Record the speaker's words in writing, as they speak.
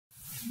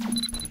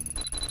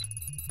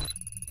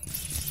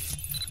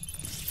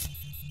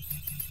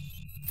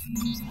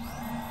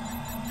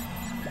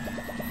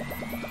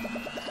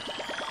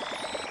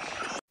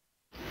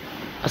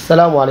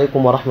Assalamu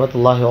alaikum wa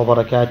rahmatullahi wa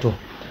barakatuh.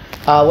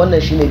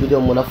 Wannan shine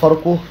bidiyon mu na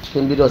farko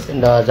cikin videos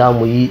inda za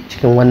mu yi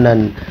cikin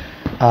wannan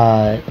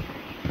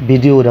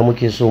bidiyo da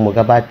muke so mu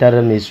gabatar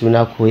mai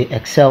suna koyi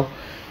Excel.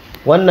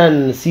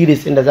 Wannan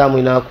series inda za mu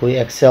yi na koyi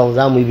Excel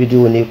za mu yi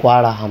bidiyo ne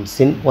kwara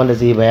 50 wanda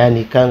zai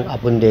bayani kan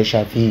abin da ya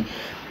shafi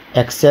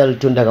Excel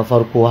tun daga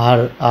farko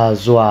har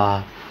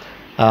zuwa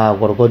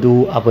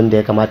gwargwado abin da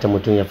ya kamata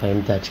mutum ya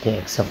fahimta cikin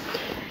Excel.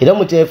 Idan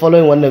mutum ya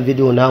following wannan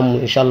bidiyo namu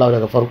insha Allah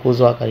daga farko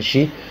zuwa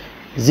ƙarshe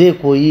zai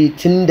koyi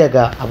tun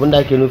daga abin da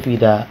ake nufi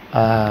da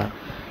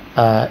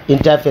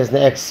interface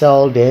na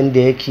Excel da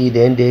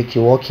yanda yake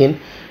working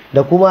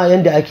da kuma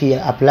yanda ake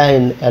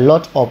applying a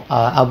lot of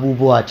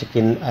abubuwa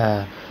cikin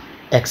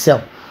Excel.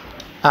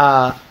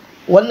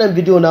 Wannan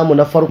bidiyo namu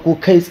na farko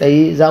kai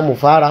tsaye za mu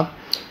fara.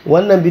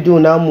 Wannan bidiyo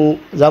namu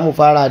za mu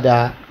fara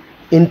da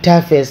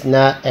interface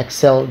na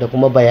Excel da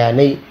kuma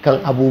bayanai kan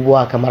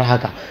abubuwa kamar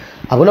haka.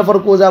 Abu na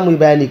farko za mu yi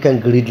bayani kan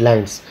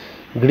Gridlines.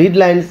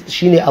 Gridlines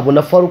shine abu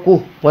na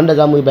farko wanda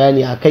za mu yi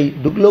bayani a kai.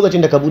 Duk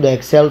lokacin da ka bude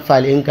Excel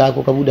file ɗinka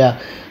ko ka bude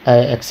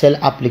Excel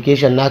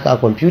application naka a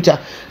computer,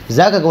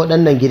 za ka ga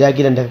waɗannan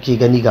gida-gidan da kake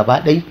gani gaba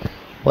ɗai.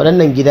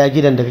 Waɗannan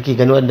gida-gidan da kake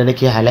gani wanda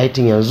nake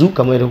highlighting yanzu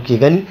kamar yadda kuke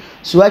gani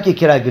su ake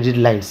kira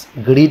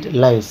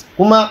Gridlines.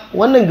 Kuma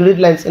wannan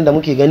Gridlines ɗin da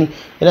muke gani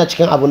yana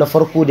cikin abu na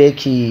farko da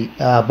yake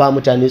ba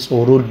mutane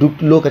tsoro duk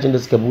lokacin da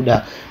suka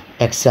bude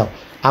Excel.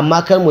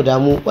 Amma kar mu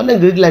damu, wannan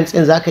Gridlines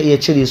ɗin za ka iya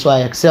cire su a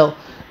Excel.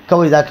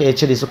 Kawai za ka iya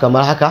cire su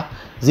kamar haka,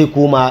 zai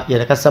koma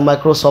yadda kasan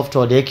Microsoft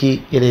da yake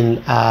irin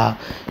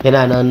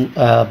yana nan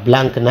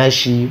blank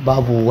nashi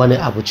babu wani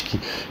abu ciki.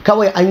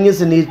 Kawai an yi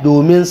su ne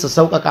domin su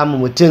sauƙaƙa ma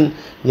mutum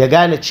ya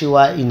gane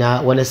cewa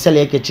ina wani cell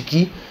yake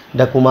ciki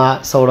da kuma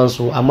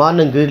sauransu. Amma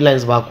wannan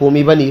Gridlines ba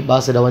komai bane,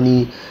 ba su da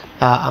wani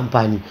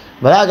amfani.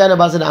 Ba za a gane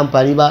ba su da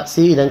amfani ba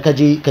sai idan ka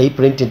je ka yi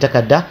printing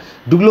takarda.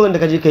 Duk lokacin da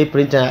ka je ka yi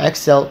printing a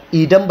Excel,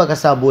 idan baka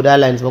sa border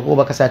lines ba ko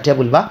baka sa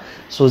table ba,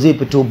 so zai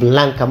fito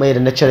blank kamar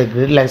yadda na cire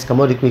Gridlines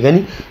kamar da kuke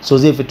gani, so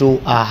zai fito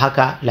a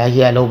haka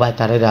lahiya lau ba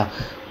tare da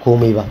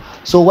komai ba.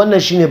 So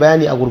wannan shine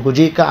bayani a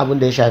gurguje kan abin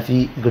da ya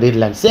shafi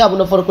Gridlines. Sai abu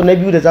na farko na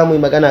biyu da za mu yi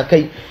magana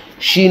kai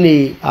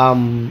shine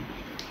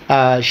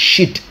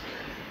sheet.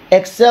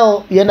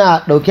 Excel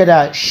yana dauke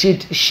da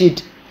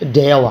sheet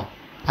da yawa.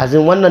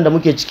 Azin wannan da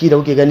muke ciki da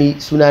kuke gani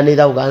suna ne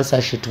za ku ga an sa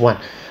sheet 1.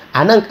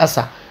 A nan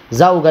ƙasa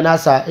za ku ga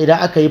nasa idan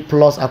aka yi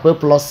plus, akwai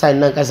plus sign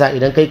nan ƙasa,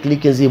 idan kai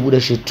clicking zai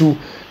bude sheet 2,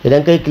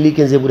 idan kai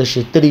clicking zai bude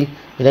sheet 3,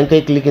 idan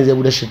kai clicking zai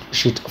bude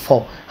sheet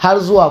 4 har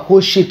zuwa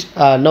ko sheet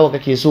nawa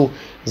kake so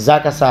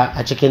zaka sa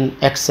a cikin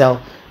Excel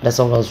da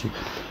sauransu.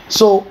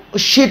 So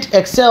sheet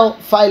Excel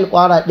file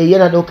kwara ɗaya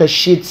yana ɗaukar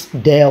sheets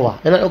da yawa,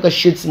 yana ɗaukar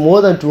sheets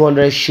more than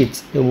 200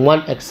 sheets in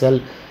one Excel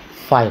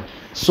file.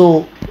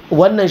 So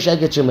wannan shi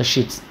ake ce ma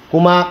sheets.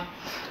 Kuma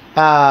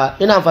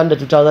ina amfani da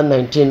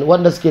 2019,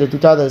 wanda suke da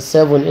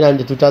 2007, ina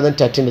da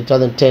 2013 da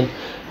 2010,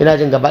 ina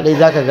jin gaba ɗaya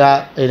zaka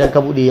ga idan ka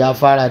buɗe ya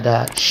fara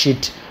da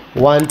sheet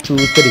 1 2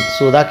 3,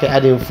 so zaka yi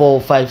adding 4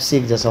 5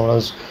 6 da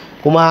sauransu.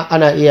 Kuma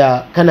kana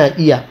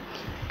iya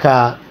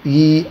ka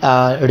yi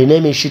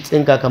renaming sheets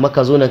ɗinka, kamar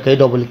ka zo nan ka yi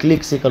double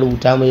click sai ka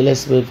rubuta mai,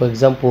 let's say for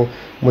example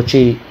mu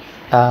ce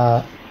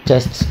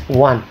test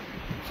 1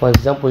 for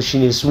example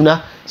shine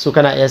suna. So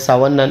kana iya sa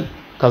wannan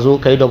ka zo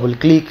ka yi double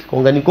click,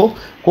 kun gani ko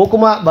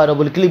kuma ba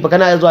double click ba,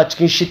 kana iya zuwa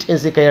cikin sheet ɗin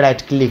sai ka yi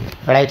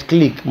right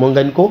click mun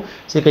gani ko,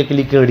 sai ka yi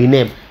clicking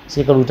rename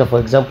sai ka rubuta for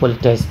example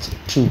test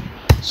 2.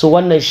 So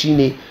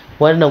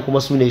wannan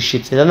kuma su ne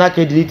sheets. Idan za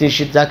ka yi deleting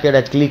sheet za ka yi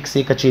right click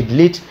sai ka ce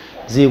delete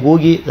zai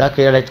goge, za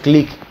ka yi right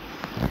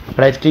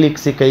click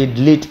sai ka yi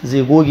delete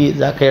zai goge,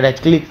 za ka yi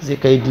right click sai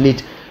ka yi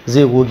delete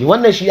zai goge.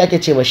 Wannan shi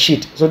ake ce ma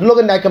sheet. So duk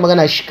lokacin da ake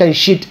magana kan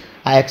sheet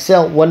a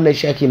Excel, wannan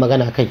shi ake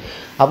magana kai.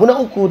 Abu na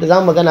uku da za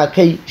mu magana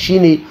kai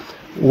shine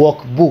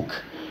Workbook.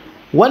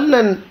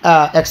 Wannan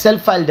Excel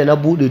file da na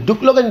bude, duk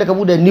lokacin da ka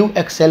bude new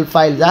Excel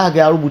file za ka ga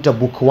ya rubuta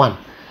book 1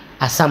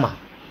 a sama.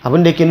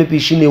 Abin da yake nufi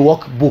shine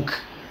Workbook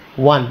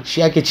 1,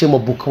 shi ake ce ma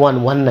book 1,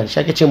 wannan shi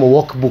ake ce ma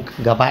Workbook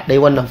gaba ɗaya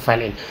wannan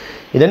file.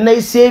 Idan na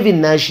yi saving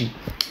nashi,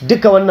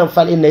 duka wannan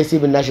file na yi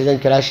saving nashi zan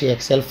kira shi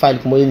Excel file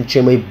kuma yin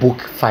ce mai book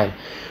file.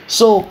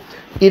 So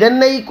idan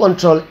na yi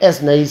Control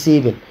S na yi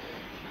saving,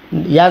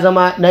 ya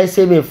zama na yi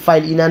saving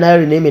file ina, na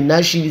renaming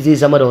nashi zai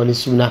zama da wani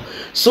suna.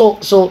 So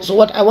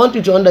what I want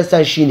you to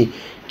understand shine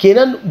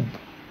kenan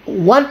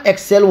one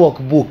Excel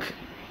workbook,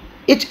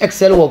 each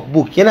Excel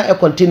workbook yana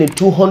containing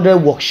 200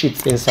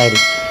 worksheets inside it.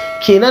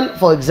 Kenan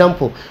for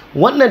example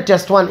wannan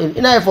test 1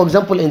 ina for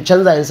example in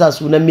canza in sa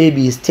sunan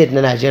maybe state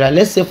na Nigeria,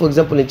 let's say for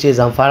example in ce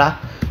Zamfara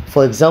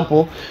for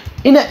example,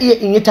 ina iya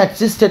in yi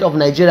 36 state of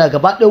Nigeria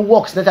gaba ɗaya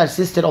works na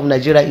 36 state of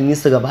Nigeria in yi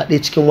su gaba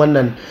ɗaya cikin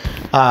wannan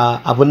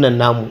abun nan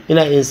namu,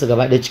 ina yin su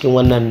gaba ɗaya cikin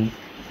wannan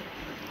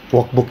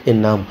workbook ɗin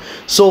namu.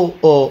 So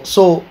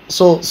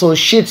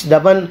sheet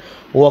daban,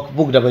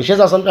 workbook daban. Shi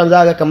yasa sometimes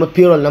za ga kamar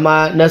payroll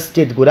na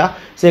state guda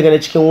sai gane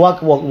cikin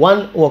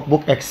one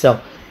workbook Excel,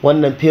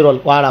 wannan payroll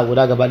kwara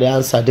guda gaba ɗaya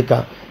an sa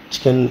duka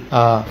cikin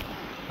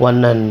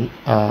wannan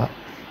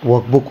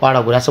workbook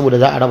kwara guda saboda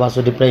za a raba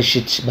su different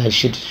sheet by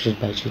sheet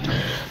by sheet.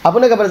 Abu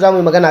na gaba da zamu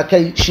yi magana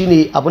kai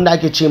shine abin da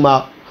ake ce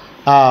ma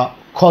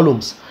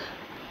columns.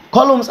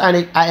 Columns a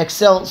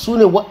Excel su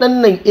ne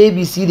waɗannan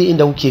ABCD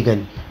inda kuke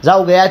gani. Za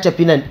ku ga ya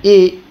tafi nan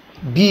A,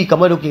 B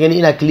kamar da kuke gani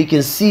ina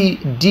clicking C,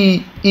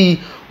 D, E.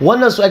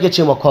 Wannan su ake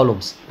ce ma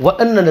columns.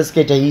 Waɗannan da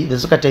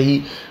suka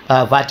tahi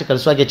vertical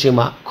su ake ce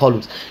ma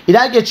columns.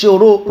 Idan ake ce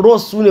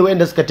rows su ne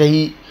waɗanda suka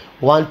tahi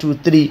 1, 2,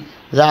 3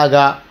 za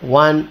ga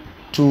 1,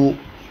 2,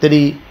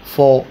 3,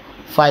 4,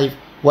 5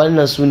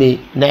 wannan su ne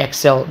na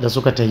Excel da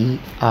suka tahi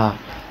a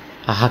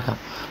haka.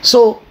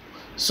 So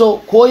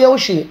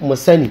koyaushe mu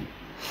sani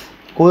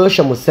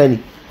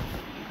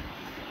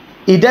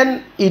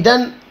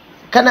idan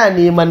kana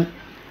neman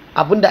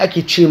abin da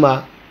ake ce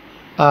ma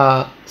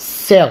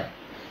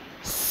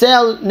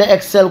cell na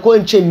Excel, ko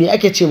in ce me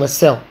ake ce ma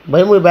cell,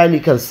 bai mu bayani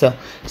kan cell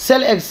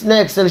na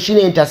Excel shine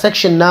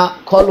intersection na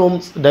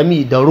columns da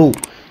row,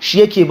 shi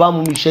yake ba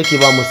mu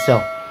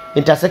cell.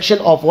 Intersection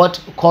of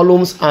what?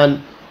 Columns and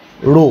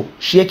row,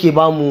 shi yake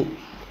ba mu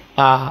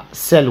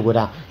cell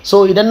guda.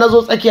 So idan na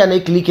zo tsakiya na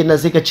yi clicking nan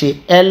sai ka ce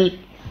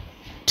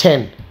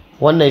L10,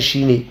 wannan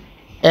shine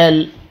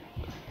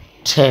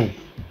L10,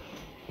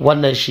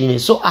 wannan shine.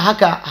 So a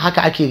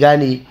haka ake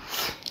gane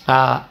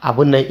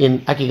abun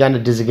nan ake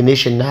gane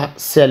designation na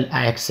cell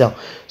a Excel.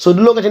 So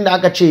duk lokacin da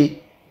aka ce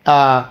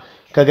ka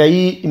ga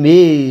yi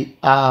me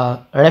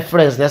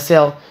reference na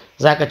cell,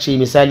 za ka ce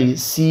misali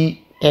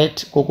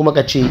C8 ko kuma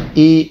ka ce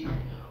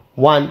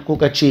A1 ko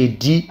ka ce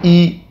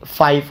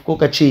DE5 ko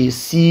ka ce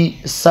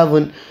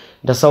C7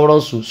 da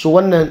sauransu. So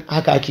wannan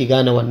haka ake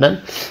gane wannan.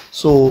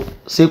 So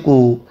sai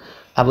ku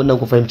abin nan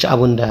ku fahimci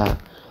abin da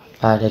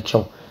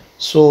kyau.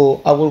 So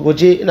a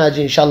gurguje ina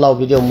ji insha Allah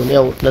bidiyon mu na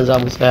yau nan za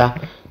mu tsaya,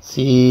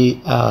 sai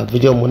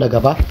bidiyon mu na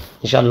gaba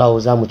insha Allah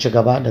za mu ci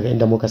gaba daga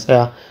inda muka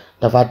tsaya.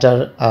 Da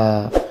fatar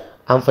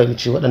an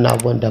fahimci waɗannan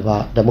abubuwan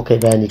da muka yi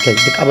bayani kai.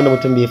 Duk abin da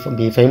mutum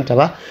bai fahimta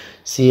ba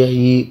sai ya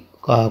yi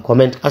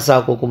comment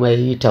ƙasa ko kuma ya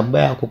yi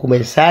tambaya ko kuma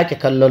ya sake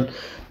kallon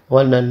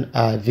wannan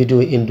video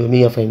in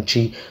domin ya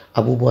fahimci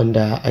abubuwan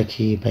da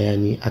ake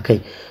bayani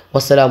akai.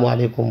 Wassalamu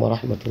alaikum wa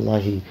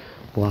rahmatullahi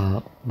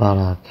wa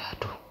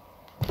barakatuh.